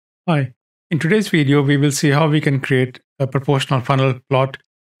Hi. In today's video, we will see how we can create a proportional funnel plot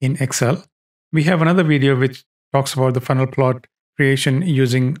in Excel. We have another video which talks about the funnel plot creation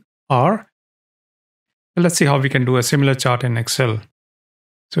using R. So let's see how we can do a similar chart in Excel.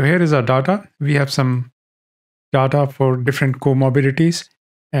 So here is our data. We have some data for different comorbidities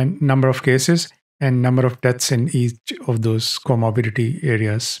and number of cases and number of deaths in each of those comorbidity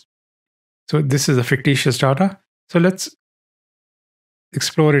areas. So this is a fictitious data. So let's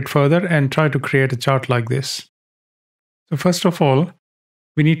explore it further and try to create a chart like this. So first of all,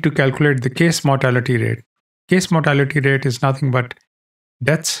 we need to calculate the case mortality rate. Case mortality rate is nothing but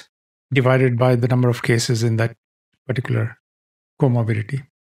deaths divided by the number of cases in that particular comorbidity.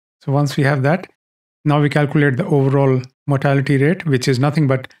 So once we have that, now we calculate the overall mortality rate, which is nothing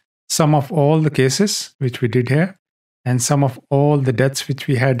but sum of all the cases, which we did here, and sum of all the deaths which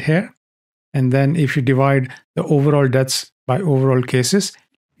we had here. And then if you divide the overall deaths by overall cases,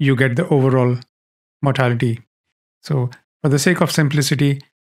 you get the overall mortality. So for the sake of simplicity,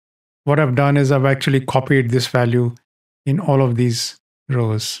 what I've done is I've actually copied this value in all of these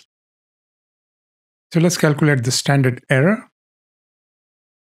rows. So let's calculate the standard error,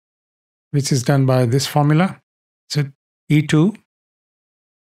 which is done by this formula. So E2.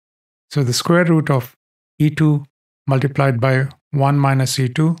 So the square root of E2 multiplied by 1 minus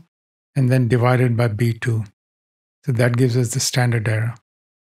E2 and then divided by B2. So that gives us the standard error.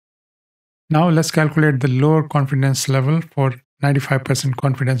 Now let's calculate the lower confidence level for 95%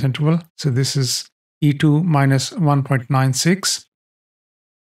 confidence interval. So this is E2 minus 1.96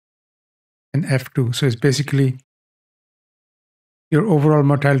 and F2. So it's basically your overall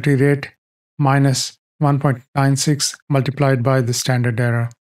mortality rate minus 1.96 multiplied by the standard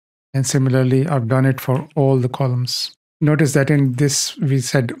error. And similarly, I've done it for all the columns. Notice that in this, we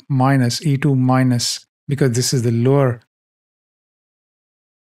said minus, E2 minus, because this is the lower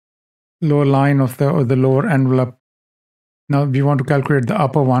line of the lower envelope. Now we want to calculate the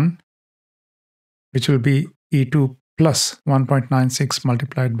upper one, which will be E2 plus 1.96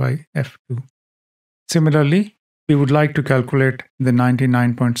 multiplied by F2. Similarly, we would like to calculate the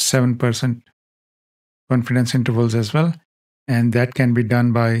 99.7% confidence intervals as well. And that can be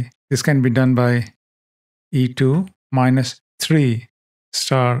done by, this can be done by E2 minus 3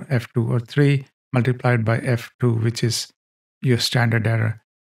 star F2, or 3 multiplied by F2, which is your standard error.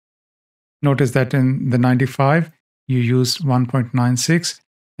 Notice that in the 95, you used 1.96,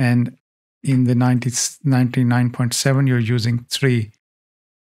 and in the 99.7, you're using 3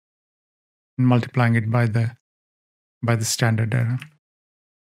 and multiplying it by the standard error.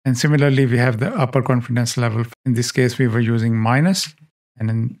 And similarly, we have the upper confidence level. In this case, we were using minus, and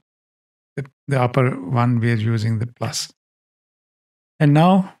in the upper one, we are using the plus. And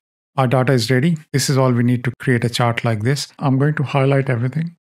now our data is ready. This is all we need to create a chart like this. I'm going to highlight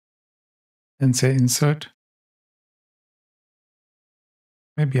everything and say insert,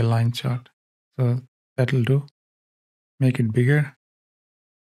 maybe a line chart. So that'll do. Make it bigger.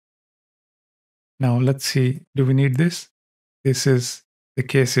 Now let's see, do we need this? This is the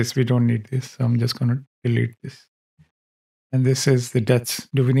cases. We don't need this. So I'm just going to delete this. And this is the deaths.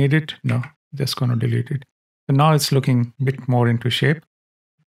 Do we need it? No, just going to delete it. So now it's looking a bit more into shape.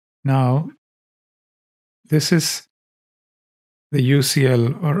 Now, this is the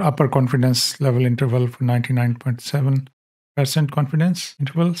UCL, or upper confidence level interval, for 99.7% confidence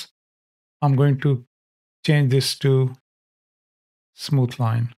intervals. I'm going to change this to smooth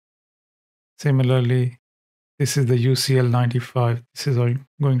line. Similarly, this is the UCL 95. This is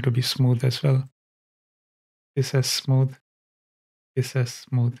going to be smooth as well. This has smooth. This has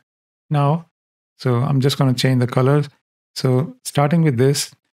smooth. Now, so I'm just going to change the colors. So starting with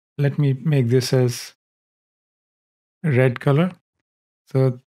this, let me make this as red color.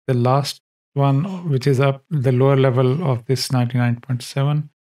 So the last one, which is up the lower level of this 99.7,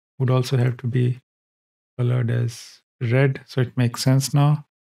 would also have to be colored as red. So it makes sense now.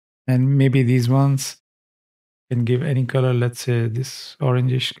 And maybe these ones can give any color. Let's say this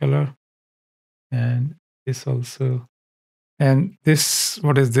orangish color. And this also. And this,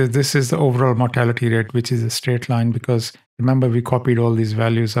 what is this? This is the overall mortality rate, which is a straight line, because remember we copied all these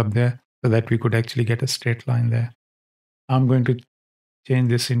values up there so that we could actually get a straight line there. I'm going to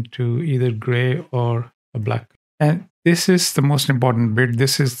change this into either gray or a black. And this is the most important bit.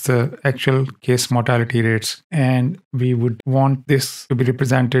 This is the actual case mortality rates. And we would want this to be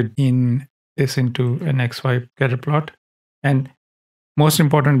represented in this into an XY scatter plot. And most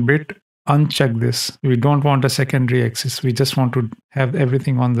important bit, uncheck this. We don't want a secondary axis. We just want to have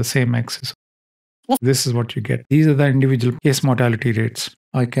everything on the same axis. This is what you get. These are the individual case mortality rates.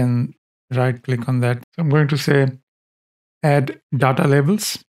 I can right click on that. So I'm going to say add data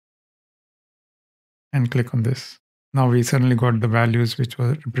labels. and click on this. Now we suddenly got the values which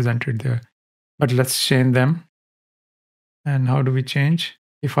were represented there. But let's change them. And how do we change?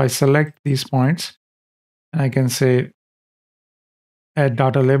 If I select these points, and I can say add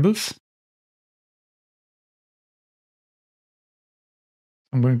data labels.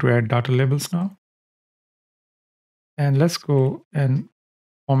 I'm going to add data labels now. And let's go and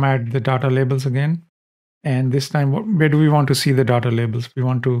format the data labels again. And this time, where do we want to see the data labels? We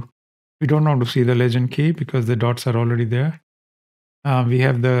don't want to see the legend key because the dots are already there. We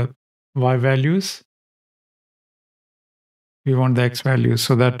have the Y values. We want the X values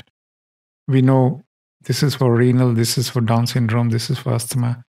so that we know this is for renal, this is for Down syndrome, this is for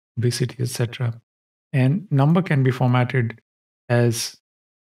asthma, obesity, etc. And number can be formatted as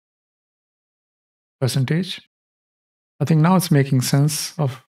percentage. I think now it's making sense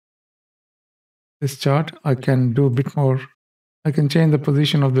of this chart. I can do a bit more. I can change the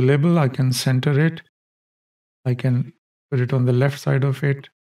position of the label. I can center it. I can put it on the left side of it,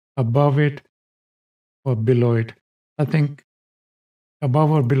 above it, or below it. I think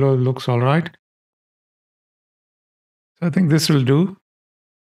above or below looks all right. So I think this will do.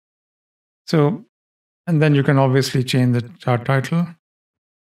 So, and then you can obviously change the chart title.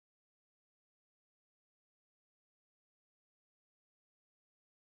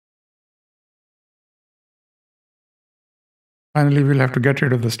 Finally, we'll have to get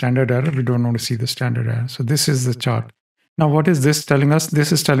rid of the standard error. We don't want to see the standard error. So this is the chart. Now, what is this telling us?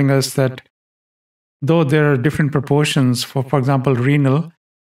 This is telling us that though there are different proportions, for example, renal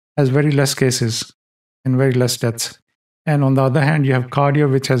has very less cases and very less deaths. And on the other hand, you have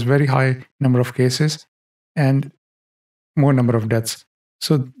cardio, which has very high number of cases and more number of deaths.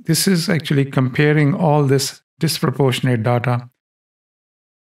 So this is actually comparing all this disproportionate data.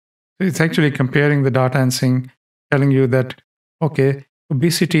 It's actually comparing the data and telling you that, okay,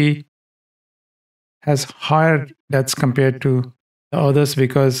 obesity has higher deaths compared to the others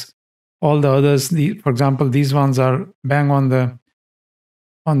because all the others, for example, these ones are bang on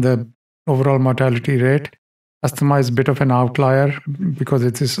the overall mortality rate. Asthma is a bit of an outlier because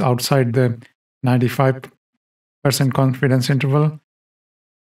it is outside the 95% confidence interval.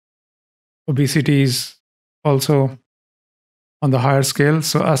 Obesity is also on the higher scale.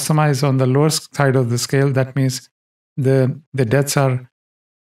 So asthma is on the lower side of the scale. That means the deaths are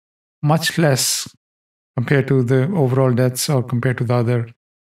much less compared to the overall deaths or compared to the other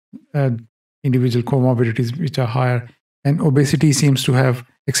individual comorbidities which are higher. And obesity seems to have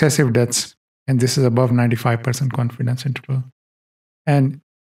excessive deaths, and this is above 95% confidence interval. And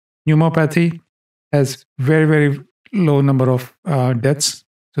pneumopathy has very, very low number of deaths.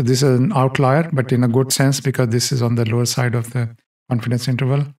 So this is an outlier, but in a good sense because this is on the lower side of the confidence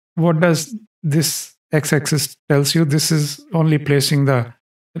interval. What does this x-axis tells you? This is only placing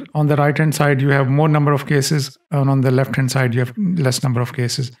on the right-hand side, you have more number of cases, and on the left-hand side, you have less number of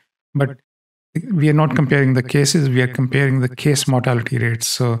cases. But we are not comparing the cases, we are comparing the case mortality rates.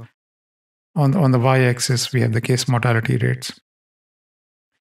 So on the y-axis, we have the case mortality rates.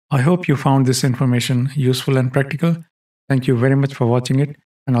 I hope you found this information useful and practical. Thank you very much for watching it,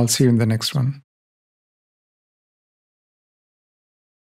 and I'll see you in the next one.